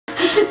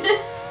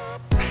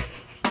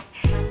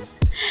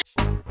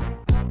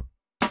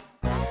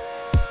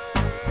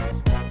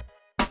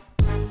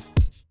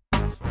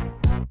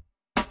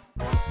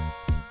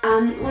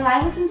Well,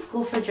 I was in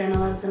school for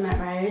journalism at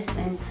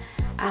Ryerson,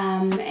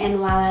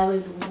 and while I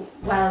was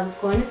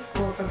going to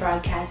school for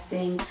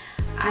broadcasting,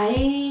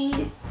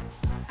 I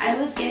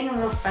was getting a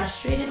little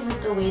frustrated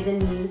with the way the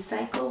news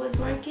cycle was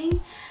working,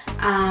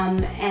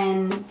 and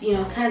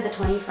kind of the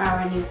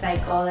 24-hour news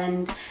cycle,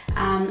 and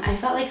I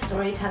felt like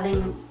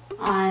storytelling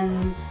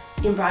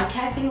in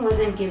broadcasting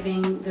wasn't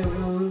giving the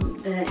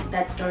room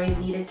that stories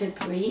needed to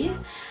breathe.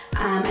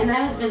 And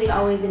I was really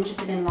always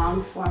interested in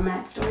long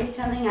format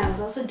storytelling. I was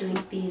also doing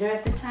theater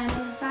at the time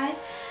on the side.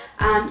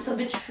 So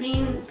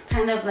between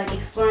kind of like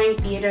exploring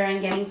theater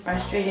and getting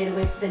frustrated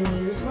with the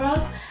news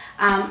world,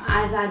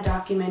 I thought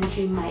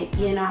documentary might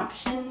be an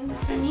option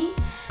for me.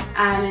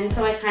 And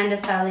so I kind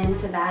of fell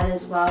into that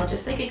as well,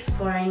 just like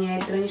exploring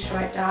it, doing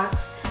short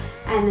docs,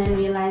 and then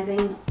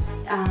realizing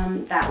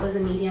that was a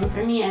medium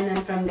for me, and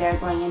then from there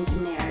going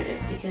into narrative,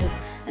 because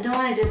I don't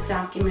want to just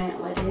document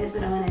what is,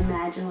 but I want to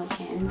imagine what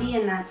can be,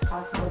 and that's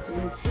possible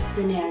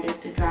through narrative,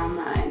 through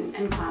drama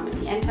and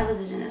comedy, and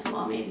television as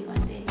well, maybe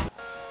one day.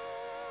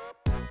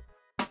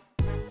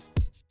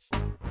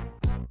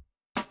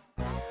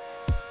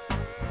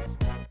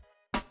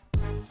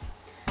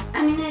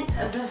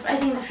 I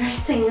think the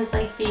first thing is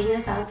like being a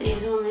South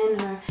Asian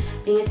woman, or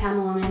being a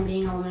Tamil woman,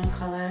 being a woman of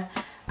color.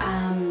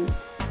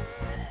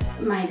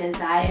 My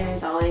desire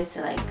is always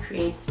to like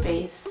create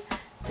space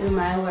through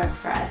my work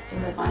for us to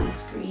live on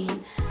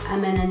screen.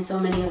 And then so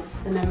many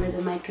of the members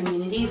of my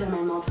communities, or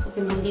my multiple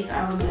communities,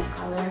 are women of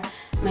color.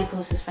 My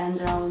closest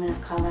friends are all women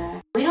of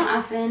color. We don't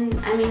often,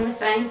 we're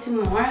starting to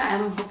more.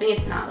 I'm hoping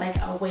it's not like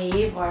a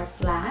wave or a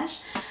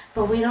flash,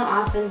 but we don't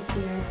often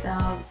see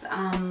ourselves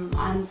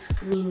on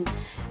screen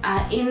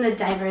in the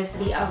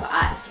diversity of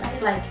us,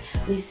 right? Like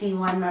we see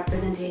one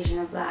representation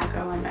of black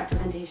or one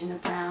representation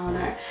of brown,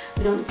 or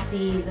we don't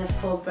see the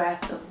full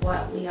breadth of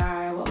what we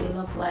are, what we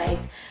look like,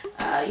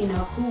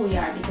 who we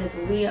are, because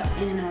we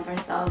in and of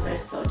ourselves are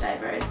so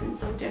diverse and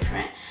so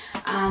different.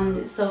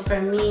 So for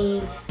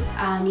me,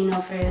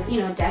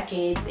 for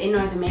decades in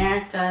North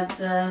America,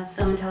 the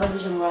film and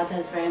television world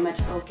has very much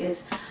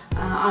focused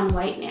on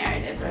white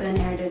narratives, or the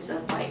narratives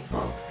of white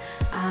folks,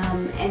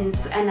 and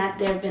that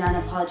they've been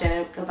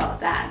unapologetic about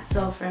that.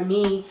 So for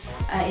me,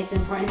 it's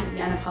important to be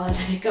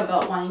unapologetic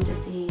about wanting to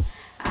see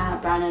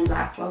brown and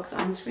black folks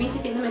on screen, to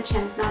give them a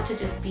chance not to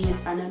just be in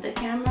front of the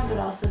camera, but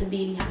also to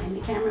be behind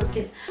the camera,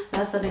 because we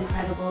also have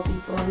incredible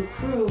people and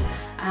crew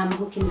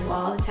who can do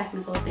all the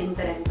technical things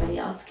that everybody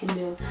else can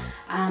do.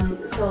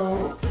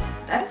 So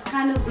that's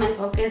kind of my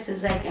focus,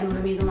 is like, and the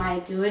reason why I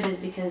do it is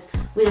because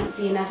we don't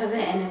see enough of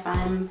it, and if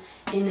I'm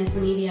in this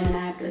medium and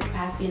I have the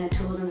capacity and the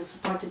tools and the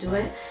support to do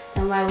it,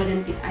 then why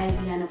wouldn't I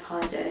be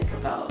unapologetic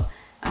about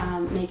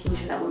making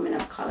sure that women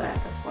of color are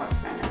at the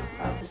forefront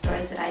of the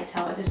stories that I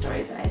tell, or the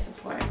stories that I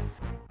support.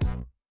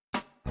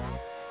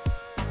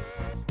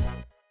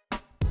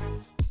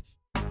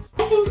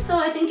 I think so.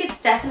 I think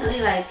it's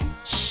definitely like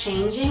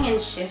changing and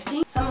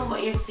shifting. Some of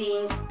what you're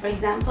seeing, for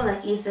example,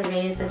 like Issa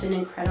Rae is such an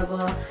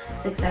incredible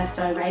success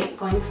story, right?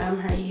 Going from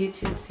her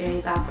YouTube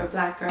series Awkward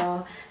Black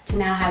Girl to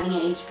now having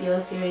an HBO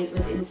series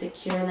with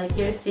Insecure. Like,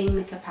 you're seeing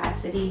the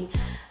capacity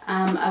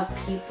of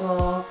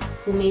people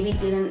who maybe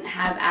didn't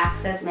have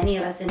access, many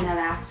of us didn't have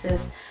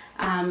access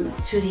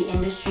to the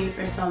industry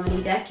for so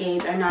many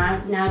decades, are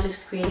now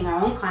just creating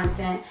our own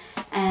content,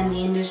 and the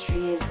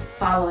industry is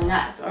following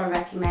us, or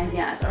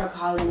recognizing us, or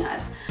calling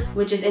us,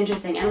 which is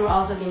interesting. And we're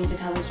also getting to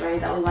tell the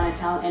stories that we want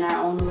to tell in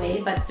our own way,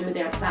 but through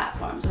their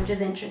platforms, which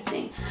is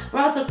interesting.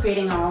 We're also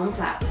creating our own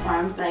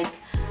platforms, like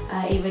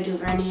Ava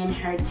DuVernay and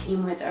her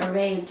team with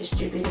Array,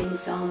 distributing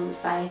films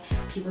by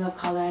people of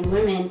color and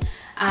women.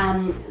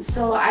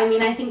 So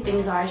I think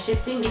things are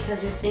shifting,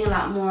 because you're seeing a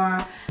lot more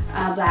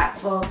black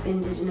folks,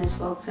 indigenous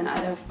folks, and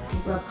other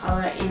people of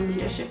color in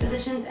leadership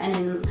positions,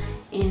 and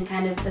in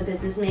kind of the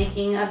business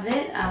making of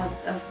it,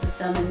 of the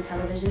film and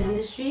television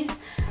industries.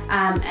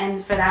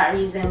 And for that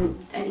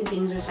reason, I think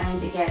things are starting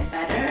to get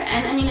better.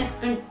 And it's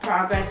been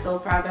slow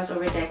progress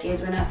over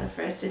decades. We're not the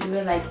first to do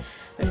it. Like,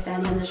 we're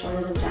standing on the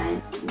shoulders of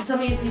giants. So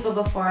many people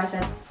before us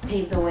have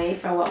paved the way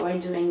for what we're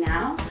doing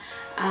now.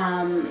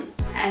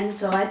 And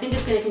so I think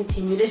it's going to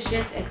continue to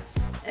shift,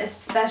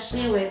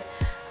 especially with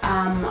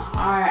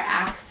our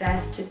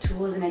access to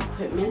tools and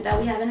equipment that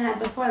we haven't had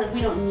before. Like,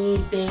 we don't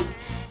need big,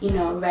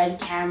 red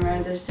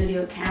cameras or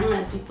studio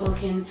cameras. People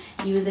can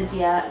use a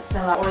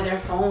DSLR or their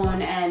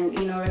phone and,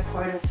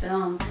 record a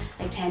film.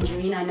 Like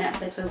Tangerine on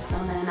Netflix was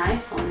filmed on an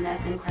iPhone.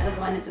 That's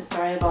incredible, and it's a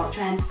story about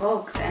trans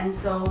folks. And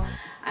so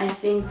I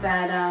think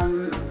that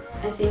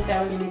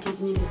we're going to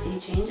continue to see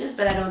changes,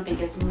 but I don't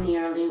think it's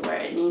nearly where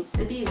it needs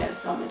to be. We have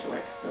so much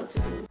work still to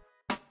do.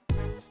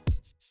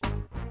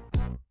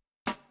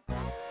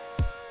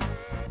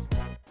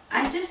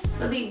 I just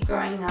believe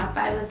growing up,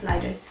 I was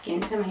lighter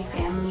skinned to my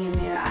family. In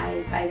their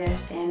eyes, by their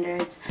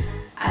standards,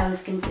 I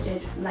was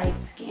considered light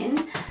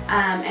skinned.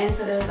 And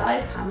so there was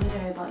always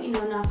commentary about,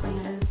 not going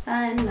out in the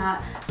sun,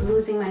 not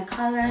losing my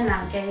color,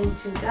 not getting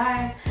too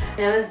dark. And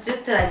it was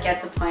just to like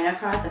get the point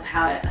across of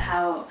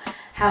how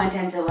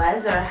intense it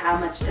was, or how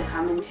much the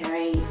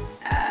commentary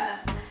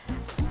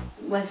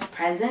was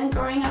present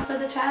growing up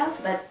as a child,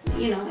 but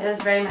you know, it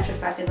was very much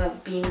reflective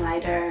of being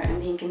lighter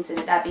and being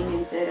considered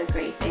a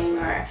great thing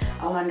or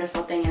a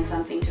wonderful thing and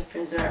something to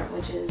preserve,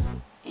 which is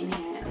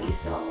inherently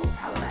so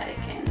problematic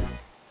and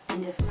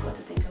difficult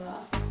to think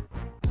about.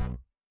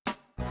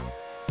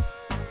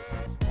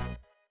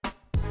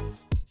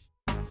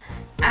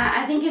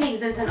 I think it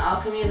exists in all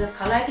communities of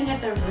color. I think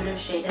at the root of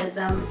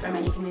shadeism for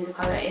many communities of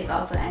color is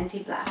also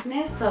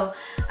anti-blackness. So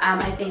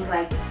I think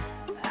like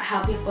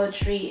how people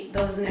treat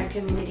those in their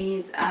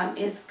communities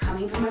is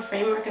coming from a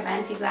framework of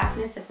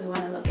anti-blackness, if we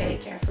want to look at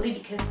it carefully,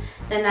 because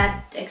then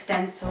that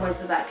extends towards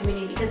the black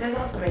community, because there's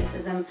also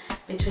racism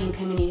between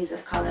communities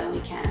of color and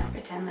we can't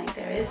pretend like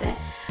there isn't.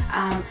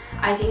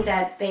 I think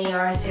that they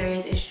are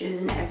serious issues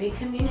in every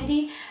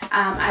community.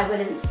 I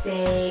wouldn't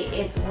say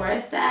it's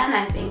worse than.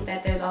 I think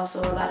that there's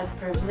also a lot of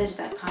privilege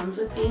that comes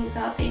with being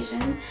South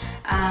Asian.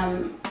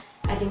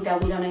 I think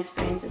that we don't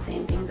experience the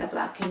same things that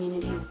black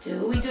communities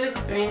do. We do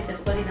experience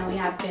difficulties and we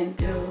have been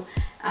through,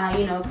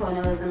 you know,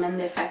 colonialism and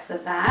the effects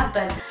of that,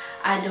 but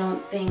I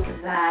don't think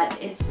that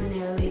it's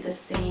nearly the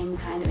same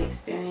kind of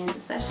experience,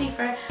 especially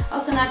for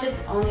also not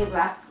just only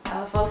black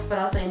folks, but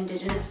also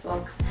indigenous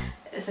folks,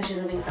 especially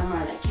living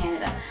somewhere like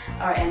Canada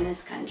or in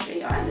this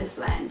country or in this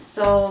land.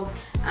 So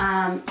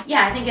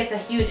yeah, I think it's a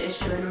huge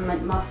issue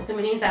in multiple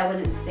communities. I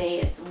wouldn't say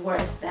it's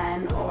worse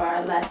than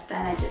or less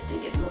than. I just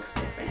think it looks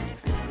different in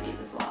different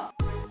communities as well.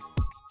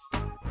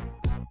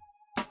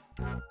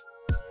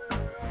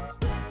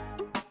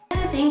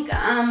 I think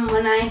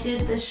when I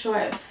did the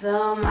short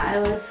film, I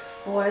was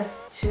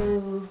forced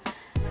to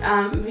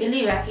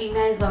really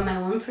recognize what my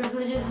own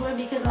privileges were,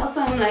 because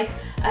also I'm like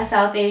a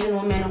South Asian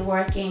woman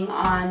working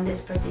on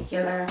this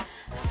particular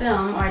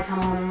film, or a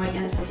Tamil woman working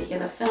on this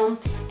particular film,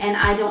 and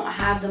I don't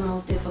have the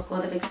most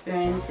difficult of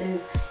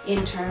experiences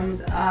in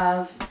terms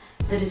of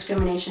the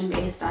discrimination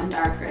based on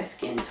darker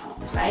skin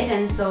tones, right?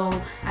 And so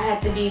I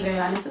had to be very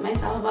honest with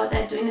myself about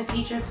that doing the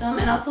feature film,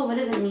 and also what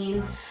does it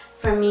mean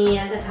for me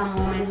as a Tamil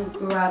woman who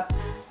grew up,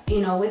 you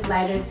know, with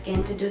lighter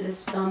skin to do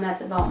this film that's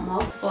about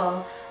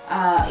multiple,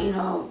 you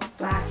know,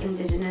 black,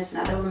 indigenous,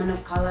 and other women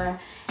of color,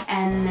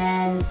 and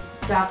then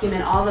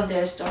document all of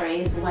their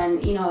stories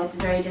when, you know, it's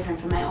very different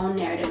from my own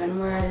narrative, and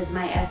where does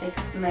my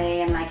ethics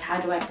lay, and like how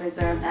do I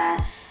preserve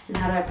that, and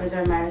how do I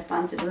preserve my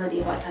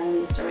responsibility about telling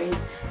these stories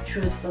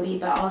truthfully,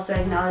 but also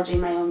acknowledging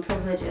my own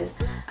privileges.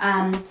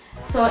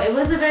 So it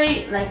was a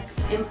very like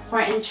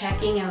important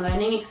checking and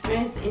learning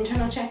experience,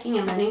 internal checking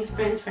and learning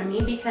experience for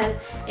me, because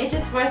it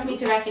just forced me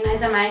to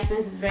recognize that my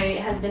experience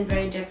has been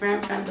very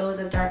different from those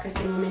of darker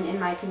skinned women in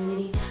my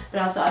community,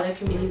 but also other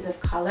communities of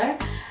color.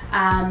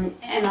 And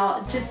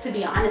just to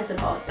be honest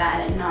about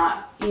that and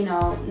not, you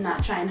know,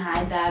 not try and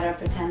hide that or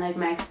pretend like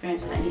my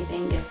experience was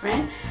anything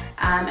different.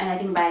 And I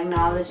think by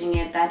acknowledging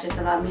it, that just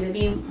allowed me to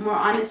be more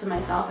honest with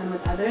myself and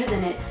with others,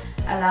 and it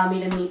allowed me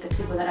to meet the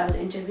people that I was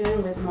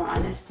interviewing with more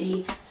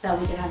honesty so that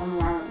we could have a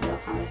more real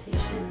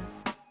conversation.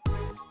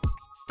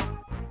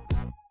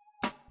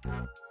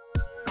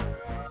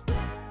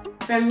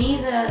 For me,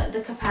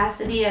 the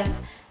capacity of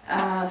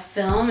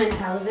film and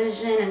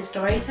television and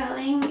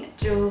storytelling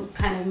through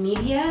kind of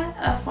media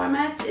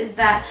formats is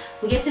that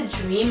we get to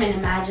dream and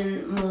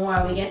imagine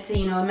more. We get to,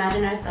 you know,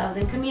 imagine ourselves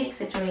in comedic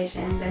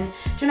situations and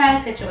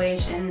dramatic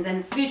situations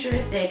and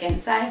futuristic and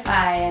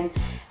sci-fi and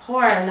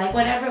horror, like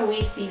whatever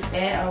we see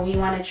fit or we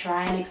want to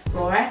try and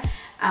explore.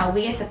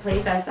 We get to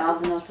place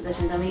ourselves in those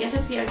positions and we get to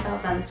see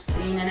ourselves on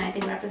screen, and I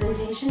think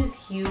representation is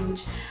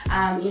huge.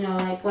 You know,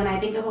 like when I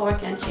think of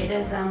working on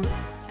shadeism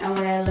and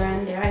what I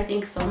learned there, I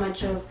think so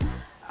much of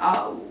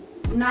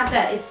not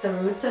that it's the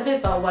roots of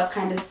it, but what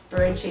kind of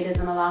spurred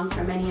shadeism along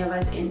for many of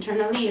us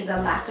internally is the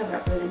lack of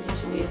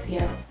representation we see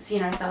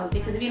in ourselves.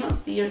 Because if you don't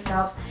see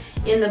yourself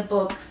in the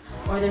books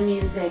or the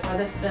music or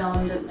the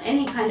film,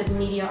 any kind of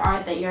media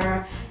art that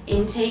you're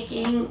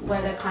intaking,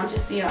 whether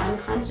consciously or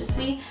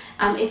unconsciously,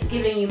 it's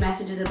giving you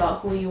messages about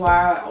who you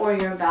are or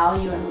your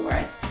value and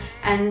worth.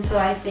 And so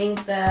I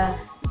think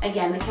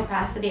again, the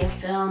capacity of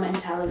film and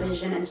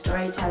television and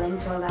storytelling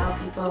to allow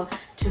people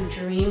to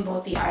dream,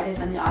 both the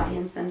artists and the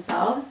audience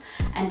themselves,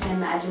 and to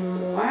imagine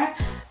more,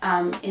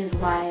 is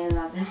why I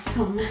love it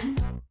so much.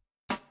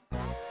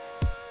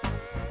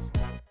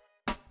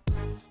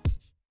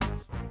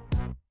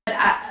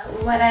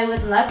 What I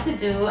would love to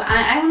do,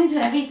 I want to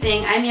do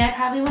everything. I mean, I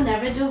probably will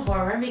never do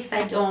horror because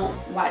I don't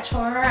watch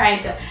horror.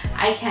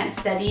 I can't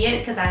study it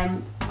because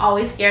I'm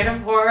always scared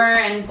of horror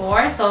and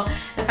gore. So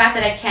the fact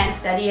that I can't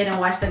study it and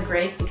watch the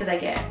greats because I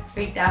get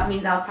freaked out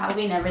means I'll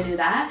probably never do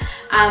that.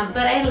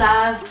 But I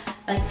love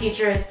like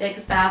futuristic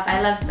stuff. I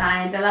love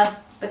science. I love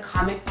the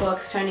comic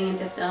books turning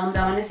into films.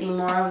 I want to see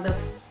more of the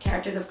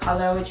characters of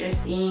color, which you're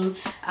seeing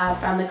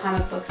from the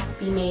comic books,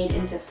 be made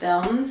into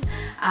films.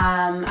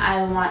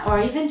 I want,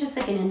 or even just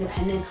like an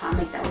independent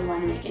comic that we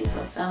want to make into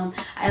a film.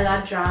 I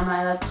love drama,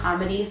 I love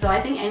comedy, so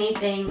I think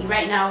anything.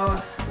 Right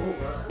now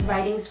we're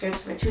writing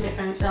scripts for 2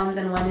 different films,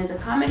 and one is a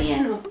comedy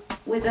and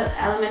with an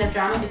element of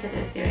drama because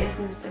there's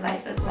seriousness to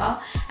life as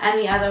well, and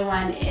the other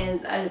one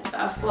is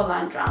a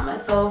full-on drama.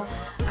 So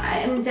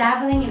I'm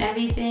dabbling in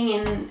everything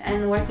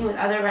and working with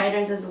other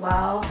writers as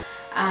well,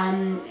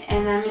 and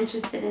I'm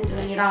interested in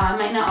doing it all. I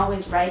might not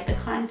always write the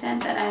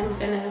content that I'm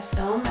gonna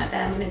film, that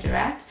I'm gonna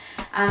direct,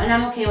 and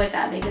I'm okay with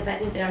that because I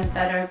think there's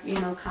better, you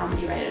know,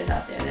 comedy writers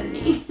out there than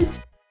me.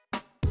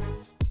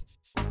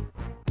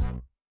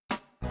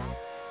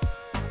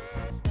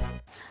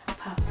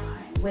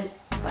 Popcorn with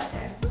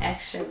butter,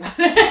 extra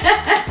butter.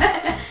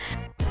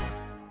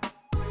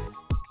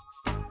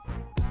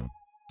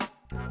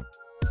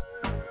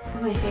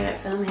 My favorite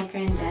filmmaker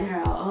in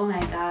general, oh my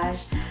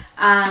gosh.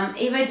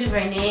 Ava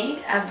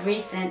DuVernay of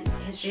recent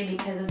history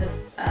because of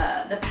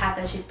the path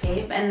that she's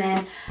paved, and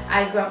then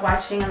I grew up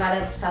watching a lot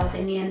of South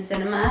Indian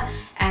cinema,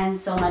 and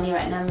so Mani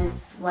Ratnam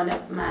is one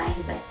of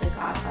he's like the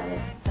godfather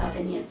of South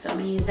Indian film.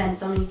 He's done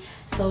so many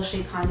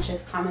socially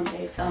conscious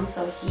commentary films,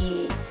 so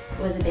he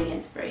was a big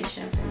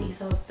inspiration for me.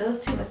 So those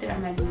two, but there are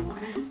many more.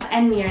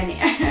 And Mira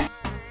Nair.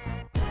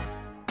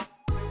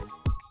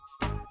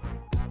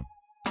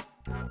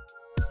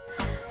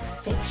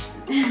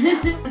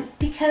 Fiction.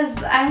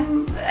 Because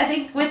I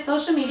think with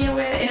social media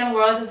we're in a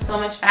world of so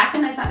much fact,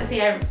 and that's not to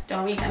say I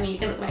don't read. I mean, you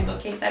can look at my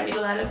bookcase, I read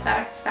a lot of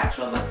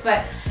factual books,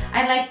 but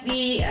I like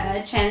the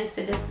chance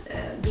to just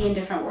be in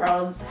different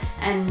worlds,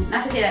 and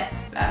not to say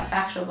that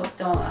factual books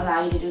don't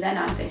allow you to do that,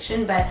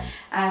 non-fiction, but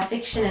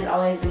fiction has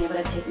always been able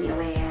to take me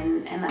away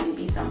and let me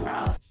be somewhere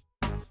else.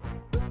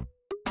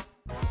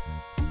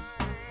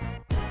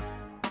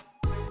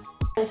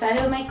 I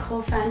started with my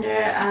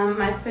co-founder,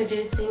 my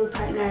producing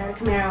partner,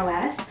 Camara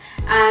West,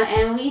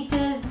 and we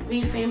did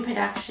Reframe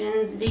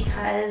Productions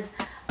because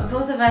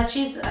both of us,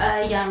 she's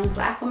a young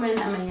black woman,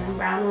 I'm a young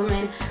brown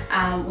woman.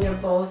 We're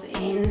both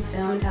in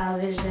film,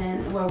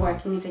 television, we're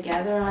working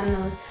together on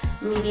those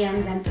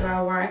mediums and through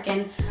our work,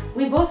 and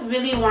we both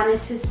really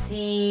wanted to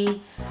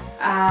see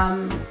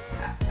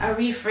a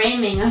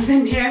reframing of the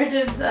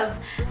narratives of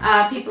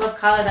people of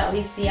color that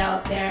we see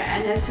out there.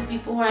 And as two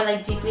people who are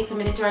like deeply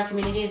committed to our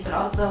communities, but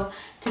also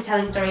to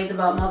telling stories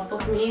about multiple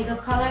communities of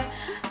color,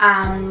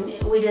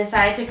 we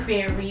decided to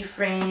create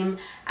Reframe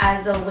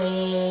as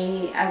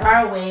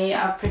our way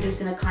of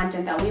producing the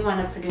content that we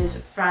want to produce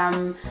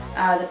from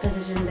the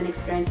positions and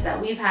experiences that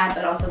we've had,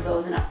 but also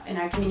those in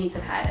our communities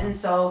have had. And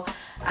so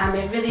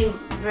it really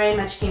very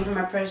much came from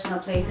a personal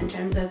place in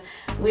terms of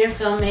we're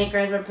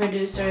filmmakers, we're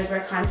producers,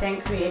 we're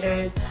content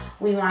creators.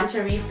 We want to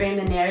reframe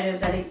the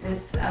narratives that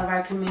exist of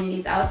our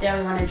communities out there.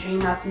 We want to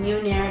dream up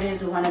new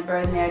narratives. We want to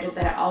birth narratives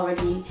that are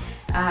already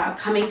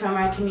coming from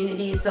our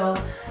communities. So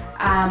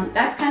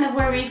that's kind of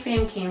where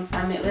Reframe came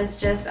from. It was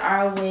just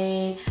our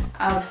way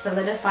of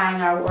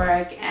solidifying our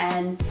work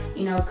and,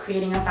 you know,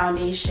 creating a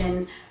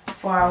foundation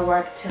for our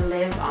work to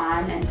live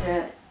on and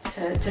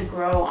to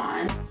grow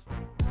on.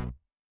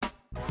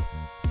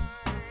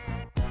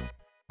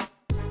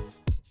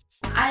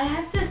 I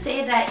have to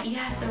say that you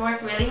have to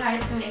work really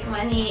hard to make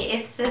money.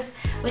 It's just,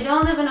 we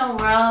don't live in a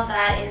world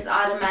that is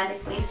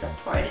automatically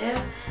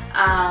supportive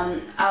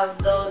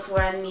of those who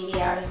are in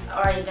media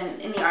or even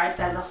in the arts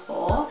as a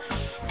whole.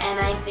 And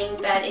I think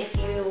that if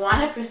you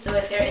want to pursue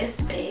it, there is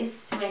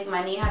space to make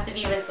money. You have to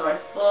be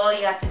resourceful,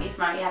 you have to be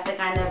smart, you have to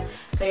kind of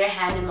put your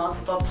hand in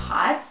multiple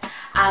pots.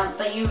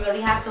 But you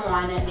really have to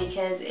want it,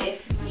 because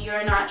if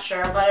you're not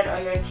sure about it,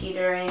 or you're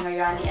teetering, or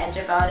you're on the edge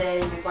about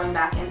it and you're going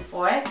back and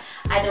forth,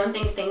 I don't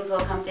think things will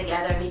come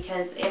together,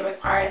 because it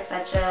requires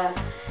such a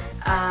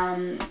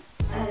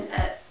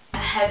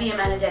heavy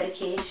amount of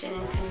dedication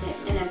and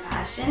commitment and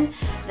passion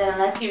that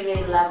unless you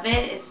really love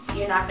it,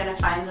 you're not going to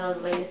find those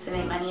ways to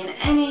make money. And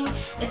I mean,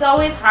 it's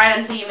always hard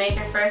until you make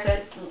your first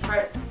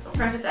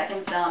or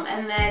second film,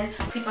 and then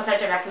people start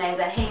to recognize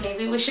that, hey,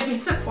 maybe we should be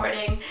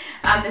supporting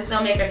this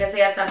filmmaker because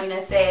they have something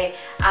to say.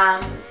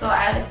 So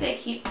I would say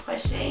keep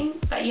pushing,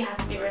 but you have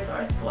to be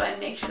resourceful and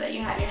make sure that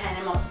you have your hand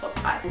in multiple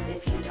pots.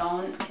 If you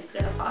don't, it's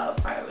going to fall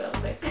apart real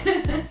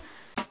quick.